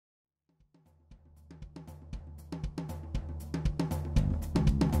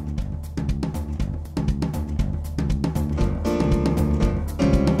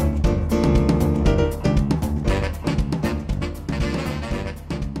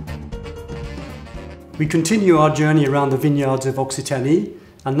We continue our journey around the vineyards of Occitanie,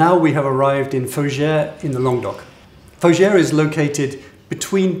 and now we have arrived in Faugères in the Languedoc. Faugères is located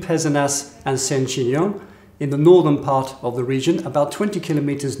between Pézenas and Saint-Chinian in the northern part of the region, about 20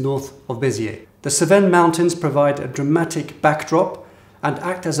 kilometers north of Béziers. The Cevennes mountains provide a dramatic backdrop and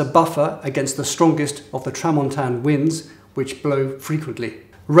act as a buffer against the strongest of the tramontane winds, which blow frequently.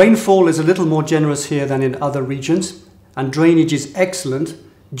 Rainfall is a little more generous here than in other regions, and drainage is excellent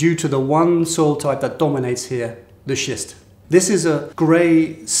due to the one soil type that dominates here, the schist. This is a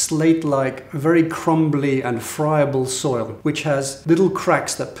grey, slate-like, very crumbly and friable soil, which has little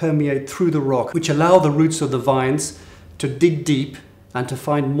cracks that permeate through the rock, which allow the roots of the vines to dig deep and to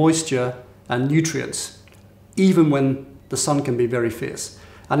find moisture and nutrients, even when the sun can be very fierce.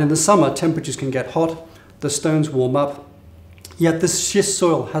 And in the summer, temperatures can get hot, the stones warm up, yet this schist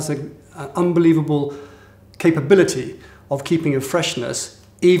soil has an unbelievable capability of keeping a freshness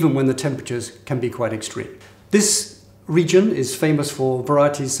even when the temperatures can be quite extreme. This region is famous for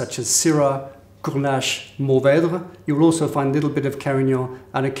varieties such as Syrah, Grenache, Mourvèdre. You will also find a little bit of Carignan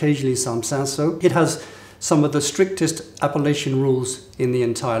and occasionally some Cinsault. It has some of the strictest appellation rules in the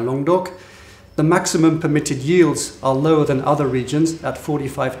entire Languedoc. The maximum permitted yields are lower than other regions at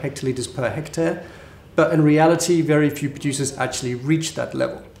 45 hectolitres per hectare, but in reality very few producers actually reach that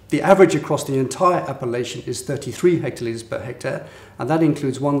level. The average across the entire appellation is 33 hectolitres per hectare, and that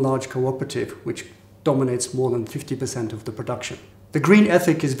includes one large cooperative which dominates more than 50% of the production. The green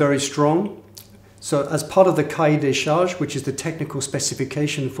ethic is very strong, so as part of the Cahier des Charges, which is the technical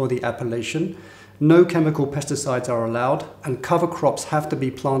specification for the appellation, no chemical pesticides are allowed and cover crops have to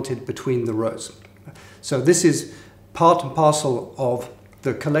be planted between the rows. So this is part and parcel of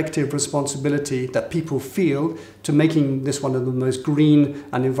the collective responsibility that people feel to making this one of the most green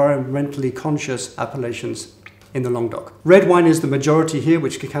and environmentally conscious appellations in the Languedoc. Red wine is the majority here,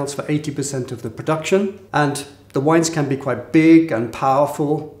 which accounts for 80% of the production, and the wines can be quite big and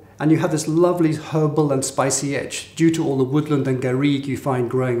powerful, and you have this lovely herbal and spicy edge due to all the woodland and garrigue you find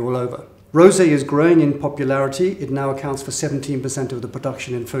growing all over. Rosé is growing in popularity. It now accounts for 17% of the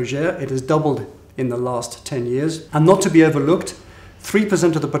production in Faugères. It has doubled in the last 10 years. And not to be overlooked,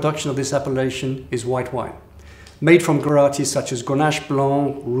 3% of the production of this appellation is white wine, made from varieties such as Grenache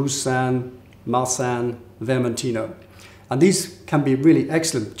Blanc, Roussanne, Marsanne, Vermentino. And these can be really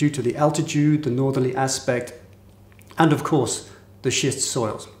excellent due to the altitude, the northerly aspect, and of course, the schist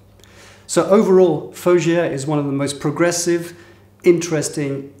soils. So overall, Faugères is one of the most progressive,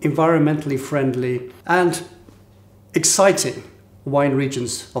 interesting, environmentally friendly, and exciting wine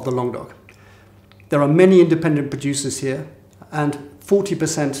regions of the Languedoc. There are many independent producers here, and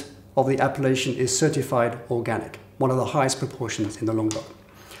 40% of the appellation is certified organic, one of the highest proportions in the Languedoc.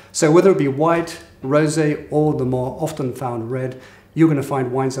 So whether it be white, rosé, or the more often found red, you're going to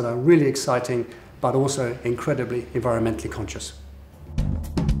find wines that are really exciting, but also incredibly environmentally conscious.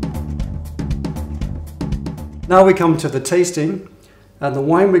 Now we come to the tasting, and the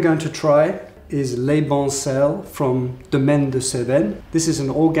wine we're going to try is Les Bancels from Domaine de Cevennes. This is an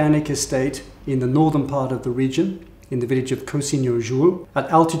organic estate in the northern part of the region, in the village of Cossigny-au-Joule, at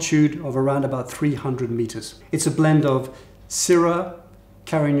altitude of around about 300 meters. It's a blend of Syrah,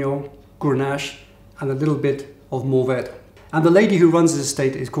 Carignan, Grenache, and a little bit of Mourvèdre. And the lady who runs this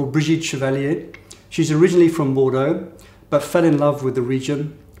estate is called Brigitte Chevalier. She's originally from Bordeaux, but fell in love with the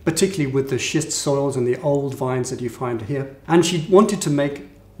region, particularly with the schist soils and the old vines that you find here. And she wanted to make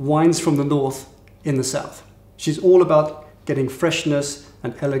wines from the north in the south. She's all about getting freshness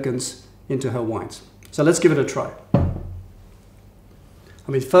and elegance into her wines. So let's give it a try.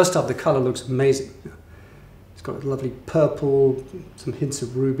 I mean, first up, the color looks amazing. It's got a lovely purple, some hints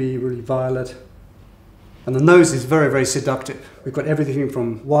of ruby, really violet. And the nose is very, very seductive. We've got everything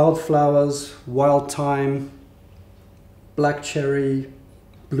from wildflowers, wild thyme, black cherry,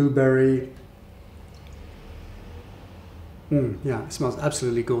 blueberry. Yeah, it smells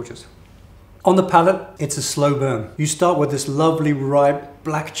absolutely gorgeous. On the palate, it's a slow burn. You start with this lovely ripe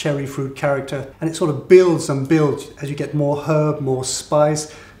black cherry fruit character, and it sort of builds and builds as you get more herb, more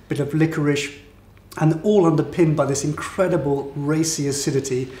spice, bit of licorice, and all underpinned by this incredible racy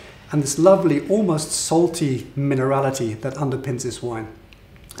acidity and this lovely, almost salty minerality that underpins this wine.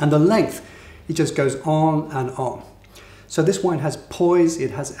 And the length, it just goes on and on. So this wine has poise, it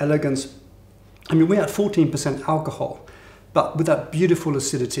has elegance. I mean, we're at 14% alcohol, but with that beautiful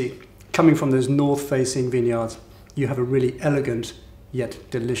acidity coming from those north-facing vineyards, you have a really elegant yet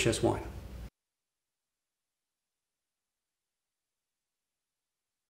delicious wine.